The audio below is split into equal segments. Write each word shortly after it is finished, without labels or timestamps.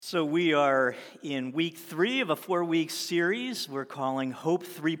So we are in week 3 of a 4-week series we're calling Hope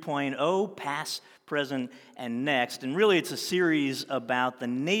 3.0, Past, Present, and Next. And really it's a series about the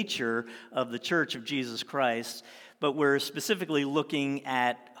nature of the Church of Jesus Christ, but we're specifically looking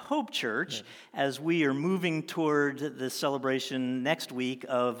at Hope Church as we are moving toward the celebration next week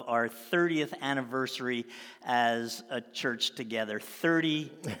of our 30th anniversary as a church together.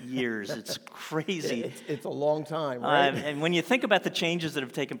 30 years. It's crazy. It's a long time, right? And when you think about the changes that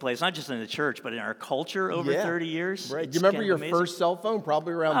have taken place, not just in the church, but in our culture over 30 years. Right. Do you remember your first cell phone?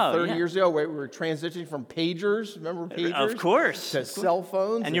 Probably around 30 years ago. We were transitioning from pagers. Remember pagers? Of course. To cell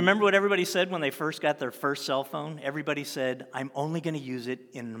phones. And you remember what everybody said when they first got their first cell phone? Everybody said, I'm only going to use it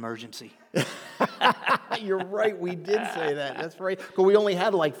in an emergency. You're right. We did say that. That's right. Because we only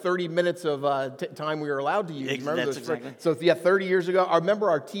had like 30 minutes of time we were allowed to use. Remember That's exactly. So, 30 years ago. I remember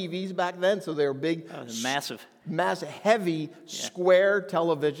our TVs back then. So they were big. Massive. Heavy, square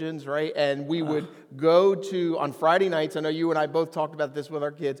televisions, right? And we would go to, on Friday nights, I know you and I both talked about this with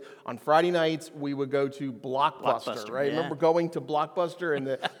our kids, on Friday nights, we would go to Blockbuster, right? Yeah. Remember going to Blockbuster and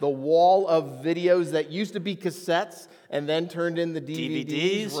the wall of videos that used to be cassettes and then turned into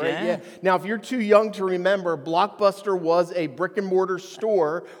DVDs, right? Yeah. Now, if you're too young to remember, Blockbuster was a brick and mortar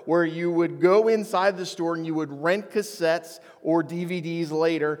store where you would go inside the store and you would rent cassettes or DVDs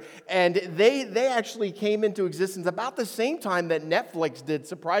later. And they actually came into existence about the same time that Netflix did,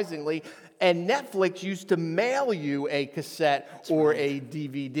 surprisingly. And Netflix used to mail you a cassette or a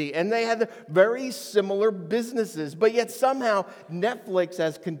DVD. And they had very similar businesses. But yet somehow Netflix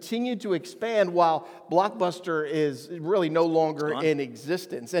has continued to expand while Blockbuster is really no longer in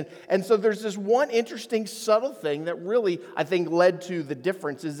existence. And so there's this one interesting subtle thing that really, I think, led to the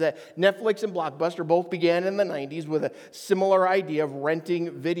difference is that Netflix and Blockbuster both began in the 90s with a similar idea of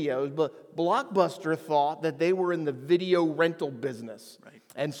renting videos. But Blockbuster thought that they were in the video rental business. Right.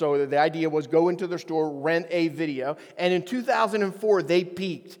 And so the idea was go into their store, rent a video. And in 2004, they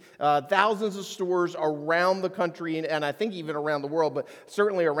peaked. Thousands of stores around the country, and I think even around the world, but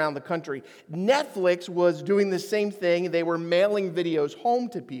certainly around the country. Netflix was doing the same thing. They were mailing videos home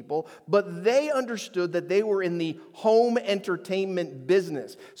to people, but they understood that they were in the home entertainment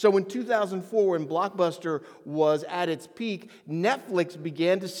business. So in 2004, when Blockbuster was at its peak, Netflix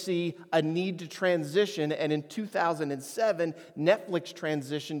began to see a need to transition. And in 2007, Netflix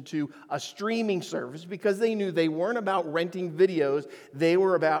transitioned to a streaming service because they knew they weren't about renting videos, they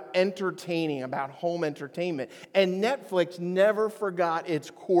were about entertaining, about home entertainment. And Netflix never forgot its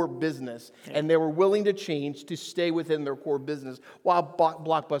core business, and they were willing to change to stay within their core business, while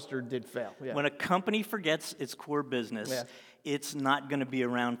Blockbuster did fail. Yeah. When a company forgets its core business, it's not going to be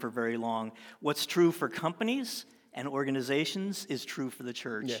around for very long. What's true for companies and organizations is true for the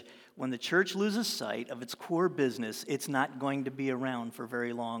church. Yeah. When the church loses sight of its core business, it's not going to be around for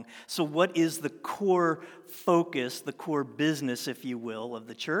very long. So what is the core focus, the core business, if you will, of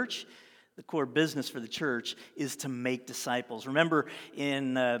the church? The core business for the church is to make disciples. Remember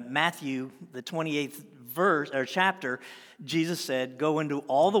in Matthew, the 28th verse or chapter, Jesus said, go into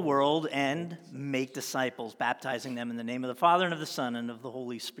all the world and make disciples, baptizing them in the name of the Father and of the Son and of the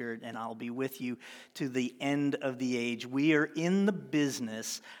Holy Spirit, and I'll be with you to the end of the age. We are in the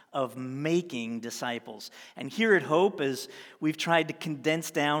business of making disciples. And here at Hope, as we've tried to condense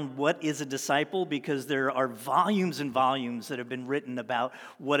down what is a disciple, because there are volumes and volumes that have been written about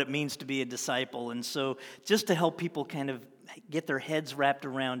what it means to be a disciple. And so just to help people kind of get their heads wrapped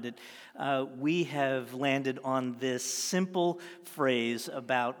around it, we have landed on this simple phrase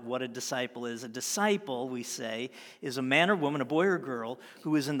about what a disciple is. A disciple, we say, is a man or woman, a boy or girl,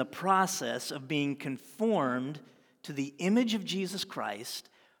 who is in the process of being conformed to the image of Jesus Christ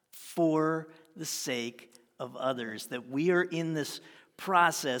for the sake of others. That we are in this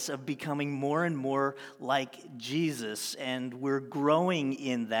process of becoming more and more like Jesus, and we're growing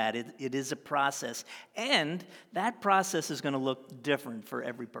in that. It is a process, and that process is going to look different for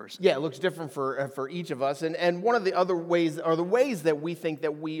every person. Yeah, it looks different for each of us, and one of the other ways, or the ways that we think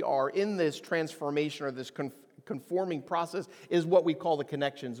that we are in this transformation or this conforming process is what we call the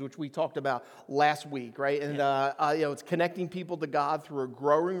connections, which we talked about last week, right? And it's connecting people to God through a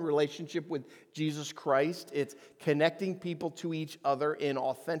growing relationship with Jesus Christ. It's connecting people to each other in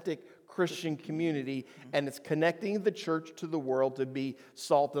authentic Christian community, and it's connecting the church to the world to be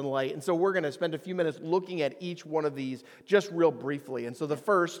salt and light. And so we're going to spend a few minutes looking at each one of these just real briefly. And so the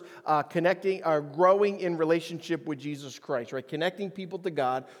first, growing in relationship with Jesus Christ, right? Connecting people to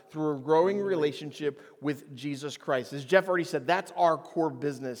God through a growing relationship with Jesus Christ. As Jeff already said, that's our core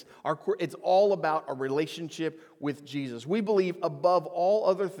business. It's all about a relationship with Jesus. We believe above all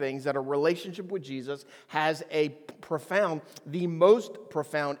other things that a relationship with Jesus has the most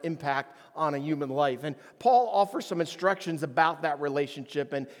profound impact on a human life. And Paul offers some instructions about that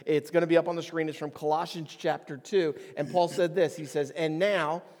relationship, and it's going to be up on the screen. It's from Colossians chapter 2. And Paul said this, he says, "And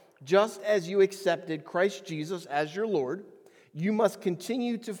now, just as you accepted Christ Jesus as your Lord, you must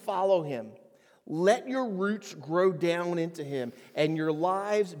continue to follow him. Let your roots grow down into him and your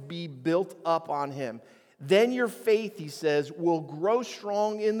lives be built up on him. Then your faith," he says, "will grow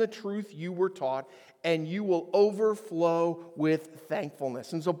strong in the truth you were taught, and you will overflow with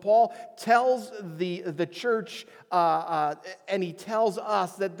thankfulness." And so Paul tells the church, and he tells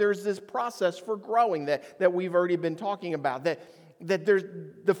us that there's this process for growing that we've already been talking about, that there's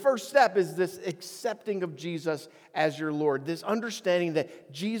the first step is this accepting of Jesus as your Lord, this understanding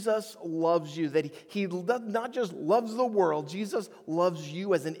that Jesus loves you, that he not just loves the world, Jesus loves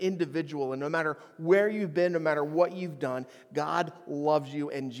you as an individual, and no matter where you've been, no matter what you've done, God loves you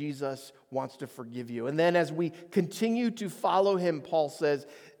and Jesus wants to forgive you. And then as we continue to follow him, Paul says,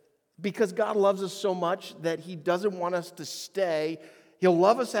 because God loves us so much that he doesn't want us to stay. He'll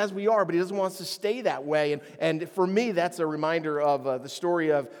love us as we are, but he doesn't want us to stay that way. And for me, that's a reminder of the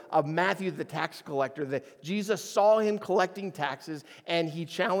story of Matthew the tax collector, that Jesus saw him collecting taxes, and he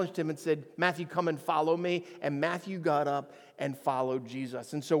challenged him and said, "Matthew, come and follow me." And Matthew got up and followed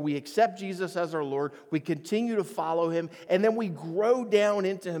Jesus. And so we accept Jesus as our Lord, we continue to follow him, and then we grow down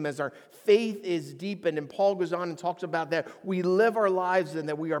into him as our faith is deepened. And Paul goes on and talks about that. We live our lives and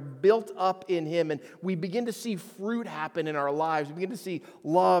that we are built up in him, and we begin to see fruit happen in our lives. We begin to see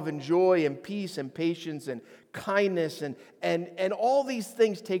love and joy and peace and patience and kindness and all these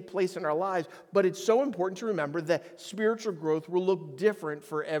things take place in our lives. But it's so important to remember that spiritual growth will look different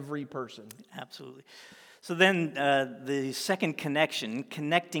for every person. Absolutely. So then the second connection,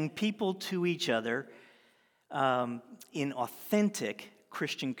 connecting people to each other in authentic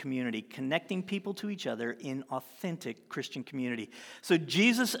Christian community, connecting people to each other in authentic Christian community. So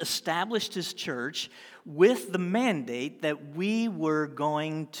Jesus established his church with the mandate that we were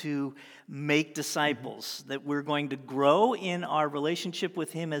going to make disciples, that we're going to grow in our relationship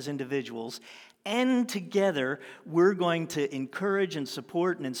with him as individuals, and together we're going to encourage and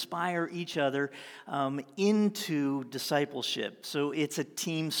support and inspire each other into discipleship. So it's a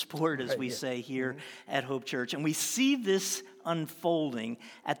team sport, as we say here at Hope Church. And we see this unfolding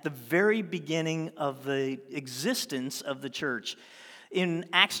at the very beginning of the existence of the church. In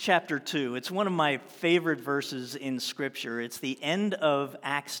Acts chapter 2, it's one of my favorite verses in Scripture. It's the end of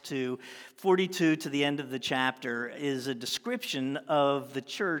Acts 2, 42 to the end of the chapter, is a description of the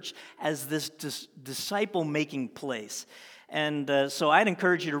church as this disciple-making place. And so I'd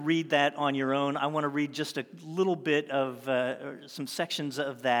encourage you to read that on your own. I want to read just a little bit of some sections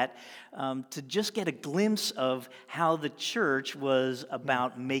of that to just get a glimpse of how the church was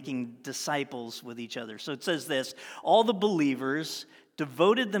about making disciples with each other. So it says this: "All the believers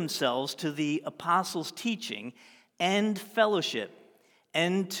devoted themselves to the apostles' teaching and fellowship,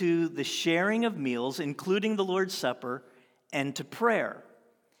 and to the sharing of meals, including the Lord's Supper, and to prayer.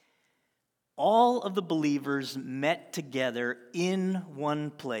 All of the believers met together in one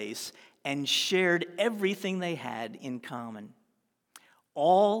place and shared everything they had in common.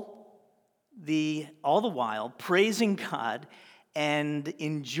 All the while praising God and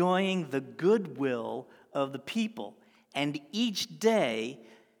enjoying the goodwill of the people. And each day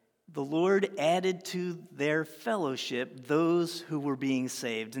the Lord added to their fellowship those who were being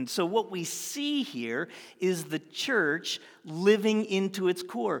saved." And so what we see here is the church living into its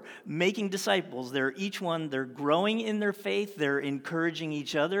core, making disciples. They're growing in their faith, they're encouraging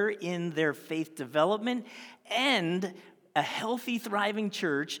each other in their faith development, and a healthy, thriving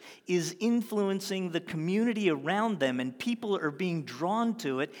church is influencing the community around them, and people are being drawn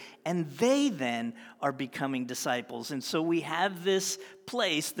to it, and they then are becoming disciples. And so we have this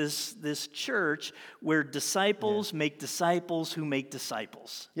place, this church, where disciples make disciples who make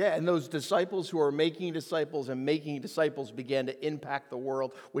disciples. Yeah, and those disciples who are making disciples and making disciples began to impact the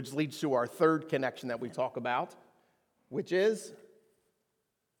world, which leads to our third connection that we talk about, which is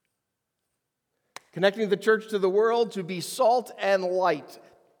connecting the church to the world to be salt and light.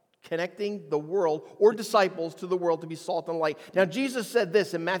 Connecting the world or disciples to the world to be salt and light. Now, Jesus said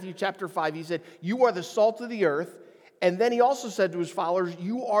this in Matthew chapter 5. He said, "You are the salt of the earth." And then he also said to his followers,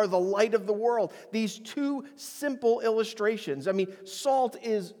 "You are the light of the world." These two simple illustrations. I mean, salt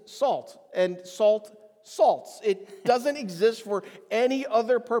is salt, and salt salts. It doesn't exist for any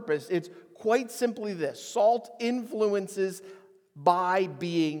other purpose. It's quite simply this: salt influences by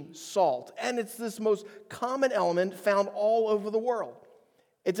being salt. And it's this most common element found all over the world.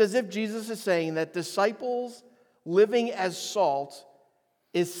 It's as if Jesus is saying that disciples Living as salt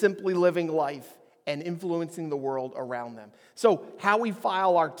is simply living life and influencing the world around them. So how we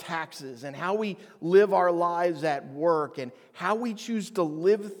file our taxes and how we live our lives at work and how we choose to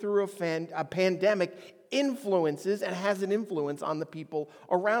live through a pandemic influences and has an influence on the people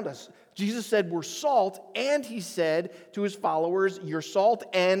around us. Jesus said we're salt, and he said to his followers, you're salt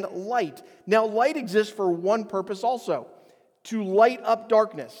and light. Now, light exists for one purpose also, to light up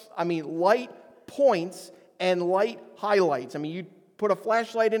darkness. Light points and light highlights. You put a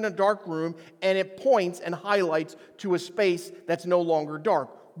flashlight in a dark room and it points and highlights to a space that's no longer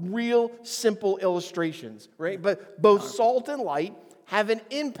dark. Real simple illustrations, right? But both salt and light have an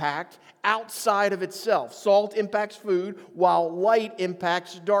impact outside of itself. Salt impacts food while light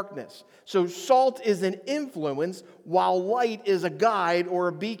impacts darkness. So salt is an influence while light is a guide or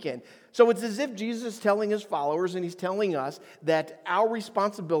a beacon. So it's as if Jesus is telling his followers, and he's telling us, that our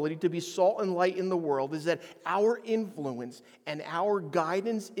responsibility to be salt and light in the world is that our influence and our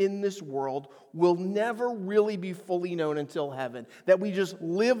guidance in this world will never really be fully known until heaven. That we just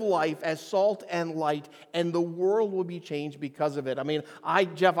live life as salt and light, and the world will be changed because of it.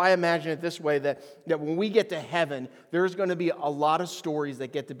 Jeff, I imagine it this way, that when we get to heaven, there's going to be a lot of stories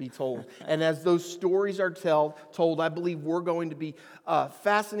that get to be told. And as those stories are told, I believe we're going to be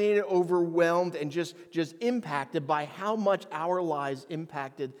fascinated, overwhelmed, and just impacted by how much our lives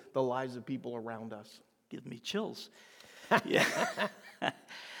impacted the lives of people around us. Give me chills. Yeah.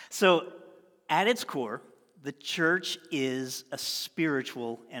 So, at its core, the church is a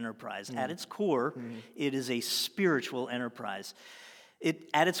spiritual enterprise. At its core, it is a spiritual enterprise.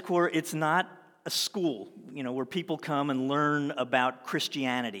 At its core, it's not a school, where people come and learn about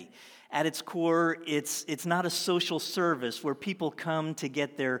Christianity. At its core, it's not a social service where people come to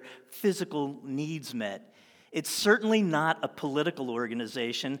get their physical needs met. It's certainly not a political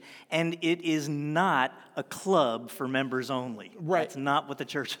organization, and it is not a club for members only. Right. That's not what the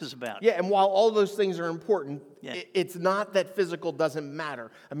church is about. Yeah, and while all those things are important, it's not that physical doesn't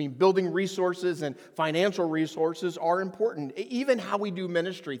matter. Building resources and financial resources are important. Even how we do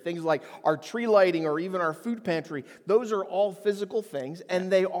ministry, things like our tree lighting or even our food pantry, those are all physical things,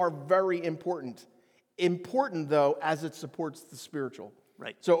 and they are very important. Important, though, as it supports the spiritual.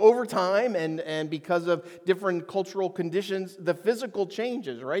 Right. So over time and because of different cultural conditions, the physical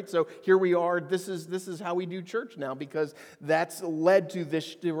changes, right? So here we are, this is how we do church now, because that's led to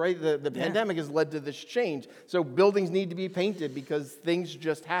this, right? The pandemic has led to this change. So buildings need to be painted because things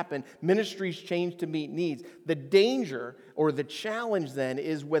just happen. Ministries change to meet needs. The danger or the challenge then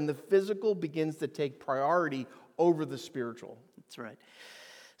is when the physical begins to take priority over the spiritual. That's right.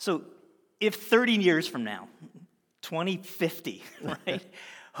 So if 30 years from now, 2050, right?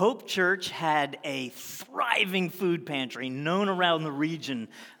 Hope Church had a thriving food pantry known around the region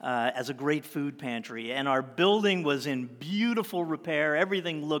as a great food pantry. And our building was in beautiful repair.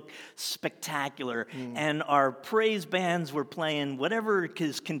 Everything looked spectacular. And our praise bands were playing whatever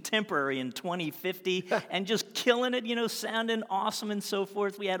is contemporary in 2050 and just killing it, sounding awesome and so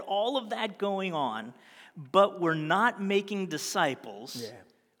forth. We had all of that going on, but we're not making disciples. Yeah.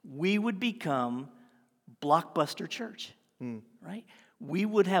 We would become Blockbuster Church, right? We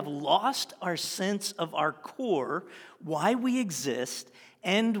would have lost our sense of our core, why we exist,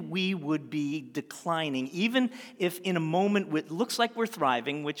 and we would be declining. Even if in a moment it looks like we're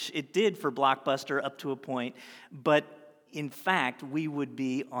thriving, which it did for Blockbuster up to a point, but in fact, we would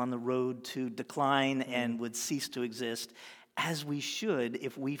be on the road to decline and would cease to exist, as we should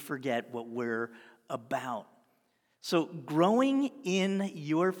if we forget what we're about. So growing in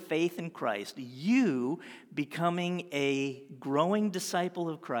your faith in Christ, you becoming a growing disciple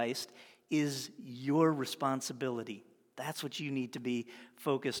of Christ is your responsibility. That's what you need to be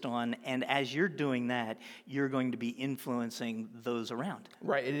focused on. And as you're doing that, you're going to be influencing those around.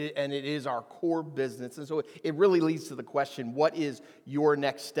 Right, and it is our core business. And so it really leads to the question, what is your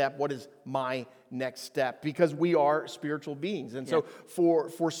next step? What is my next step? Because we are spiritual beings. And so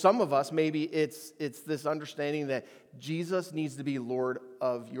for some of us, maybe it's this understanding that Jesus needs to be Lord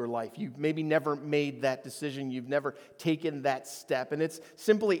of your life. You've maybe never made that decision. You've never taken that step. And it's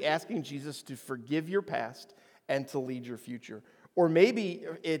simply asking Jesus to forgive your past and to lead your future. Or maybe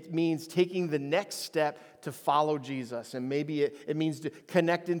it means taking the next step to follow Jesus. And maybe it means to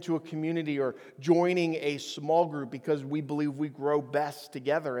connect into a community or joining a small group because we believe we grow best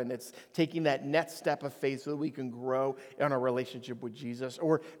together. And it's taking that next step of faith so that we can grow in our relationship with Jesus.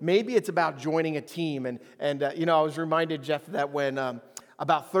 Or maybe it's about joining a team. And I was reminded, Jeff, that when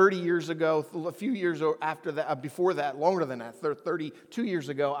About 30 years ago, a few years after that, before that, longer than that, 32 years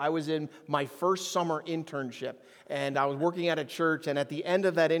ago, I was in my first summer internship. And I was working at a church, and at the end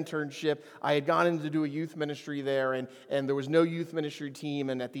of that internship, I had gone in to do a youth ministry there, and there was no youth ministry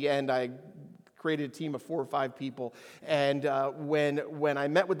team, and at the end, I created a team of 4 or 5 people. And when I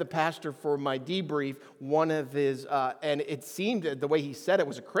met with the pastor for my debrief, one of his, and it seemed the way he said it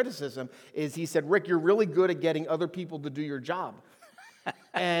was a criticism, is he said, "Rick, you're really good at getting other people to do your job."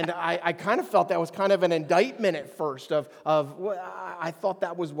 And I kind of felt that was kind of an indictment at first of well, I thought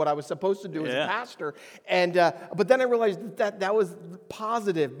that was what I was supposed to do as a pastor. And but then I realized that was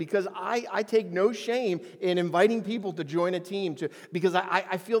positive, because I take no shame in inviting people to join a team, because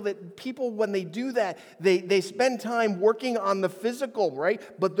I feel that people, when they do that, they spend time working on the physical, right?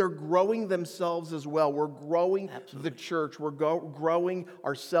 But they're growing themselves as well. We're growing the church. We're growing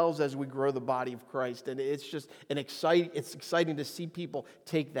ourselves as we grow the body of Christ. And it's just it's exciting to see people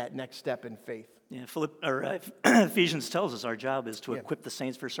take that next step in faith. Yeah, Ephesians tells us our job is to equip the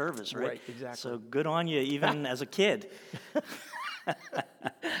saints for service, right? Right, exactly. So good on you, even as a kid.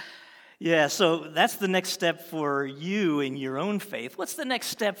 Yeah, so that's the next step for you in your own faith. What's the next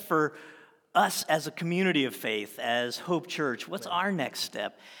step for us as a community of faith, as Hope Church? What's our next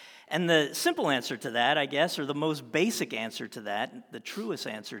step? And the simple answer to that, I guess, or the most basic answer to that, the truest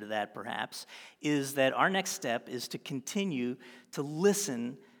answer to that perhaps, is that our next step is to continue to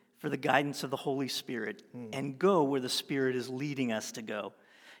listen for the guidance of the Holy Spirit and go where the Spirit is leading us to go.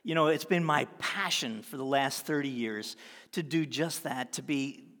 You know, it's been my passion for the last 30 years to do just that, to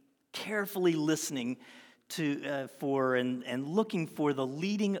be carefully listening for and looking for the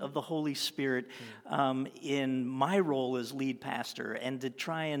leading of the Holy Spirit in my role as lead pastor, and to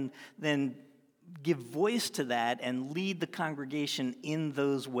try and then give voice to that and lead the congregation in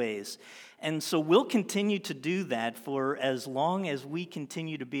those ways. And so we'll continue to do that for as long as we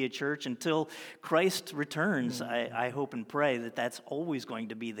continue to be a church until Christ returns. I hope and pray that that's always going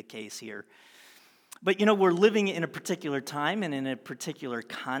to be the case here. But, you know, we're living in a particular time and in a particular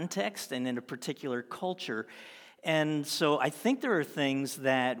context and in a particular culture. And so I think there are things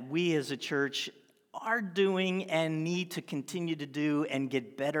that we as a church are doing and need to continue to do and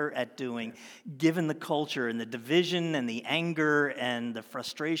get better at doing, given the culture and the division and the anger and the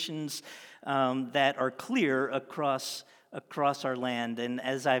frustrations that are clear across our land. And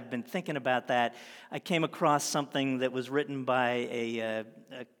as I've been thinking about that, I came across something that was written by a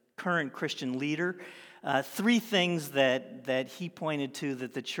current Christian leader, 3 things that he pointed to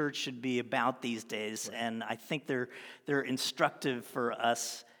that the church should be about these days, and I think they're instructive for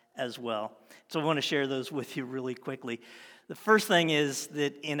us as well. So I want to share those with you really quickly. The first thing is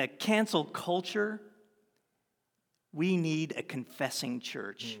that in a cancel culture, we need a confessing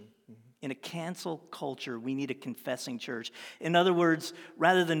church. In a cancel culture, we need a confessing church. In other words,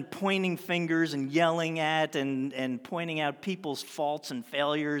 rather than pointing fingers and yelling at and pointing out people's faults and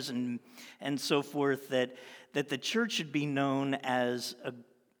failures and so forth, that the church should be known as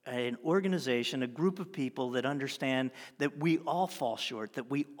an organization, a group of people that understand that we all fall short, that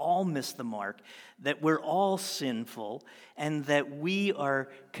we all miss the mark, that we're all sinful, and that we are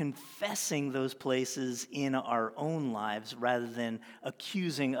confessing those places in our own lives rather than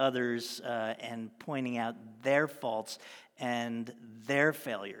accusing others and pointing out their faults and their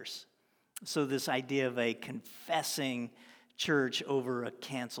failures. So this idea of a confessing church over a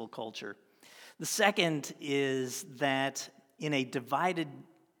cancel culture. The second is that in a divided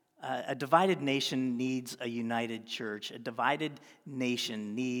nation needs a united church. A divided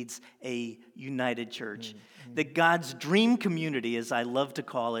nation needs a united church. That God's dream community, as I love to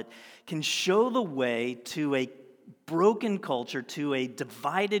call it, can show the way to a broken culture, to a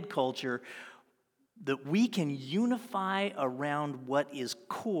divided culture, that we can unify around what is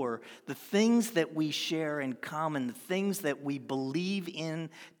core, the things that we share in common, the things that we believe in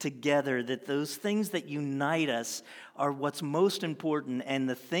together, that those things that unite us are what's most important, and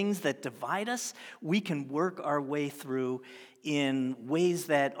the things that divide us, we can work our way through in ways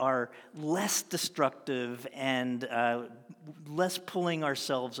that are less destructive and less pulling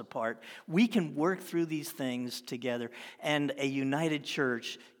ourselves apart. We can work through these things together, and a united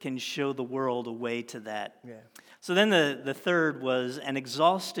church can show the world a way to that. Yeah. So then the third was an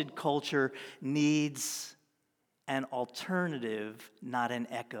exhausted culture needs an alternative, not an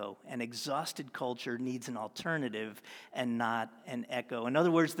echo. An exhausted culture needs an alternative and not an echo. In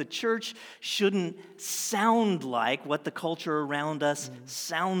other words, the church shouldn't sound like what the culture around us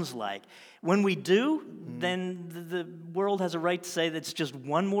sounds like. When we do, then the world has a right to say that's just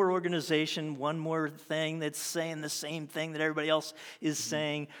one more organization, one more thing that's saying the same thing that everybody else is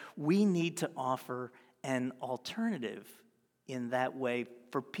saying. We need to offer an alternative in that way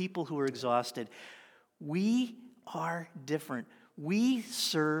for people who are exhausted. We are different. We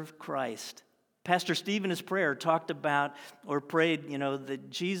serve Christ. Pastor Steve in his prayer talked about or prayed, that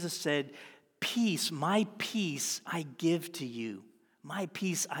Jesus said, "Peace, my peace I give to you. My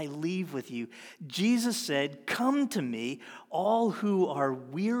peace I leave with you." Jesus said, "Come to me, all who are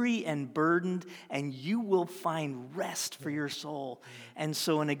weary and burdened, and you will find rest for your soul." And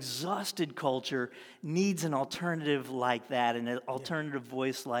so an exhausted culture needs an alternative like that, an alternative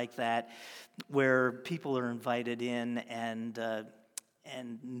voice like that, where people are invited in and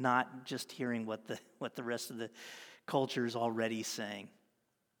not just hearing what the rest of the culture is already saying.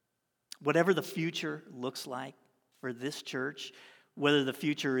 Whatever the future looks like for this church, whether the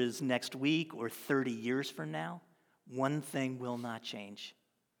future is next week or 30 years from now, one thing will not change.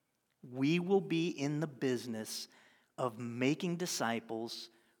 We will be in the business of making disciples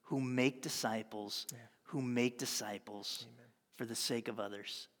who make disciples who make disciples for the sake of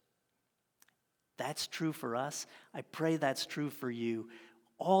others. That's true for us. I pray that's true for you.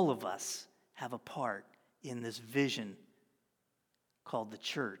 All of us have a part in this vision called the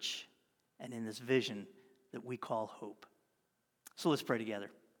church and in this vision that we call hope. So let's pray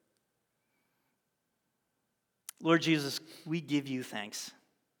together. Lord Jesus, we give you thanks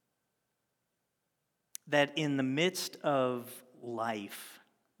that in the midst of life,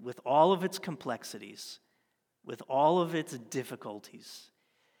 with all of its complexities, with all of its difficulties,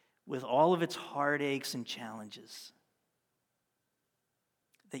 with all of its heartaches and challenges,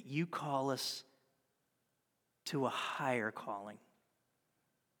 that you call us to a higher calling,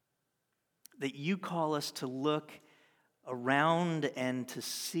 that you call us to look around and to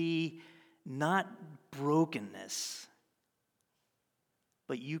see not brokenness,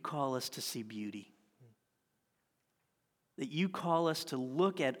 but you call us to see beauty. That you call us to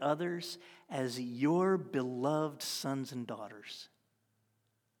look at others as your beloved sons and daughters,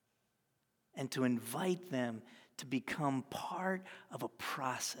 and to invite them to become part of a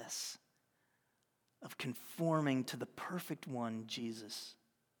process of conforming to the perfect one, Jesus.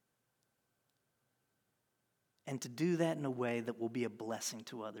 And to do that in a way that will be a blessing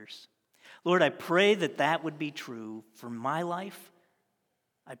to others. Lord, I pray that that would be true for my life.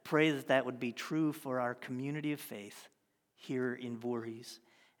 I pray that that would be true for our community of faith here in Voorhees.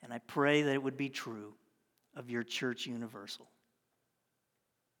 And I pray that it would be true of your church universal.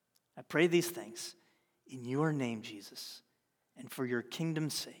 I pray these things in your name, Jesus, and for your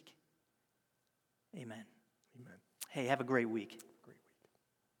kingdom's sake. Amen. Amen. Hey, have a great week.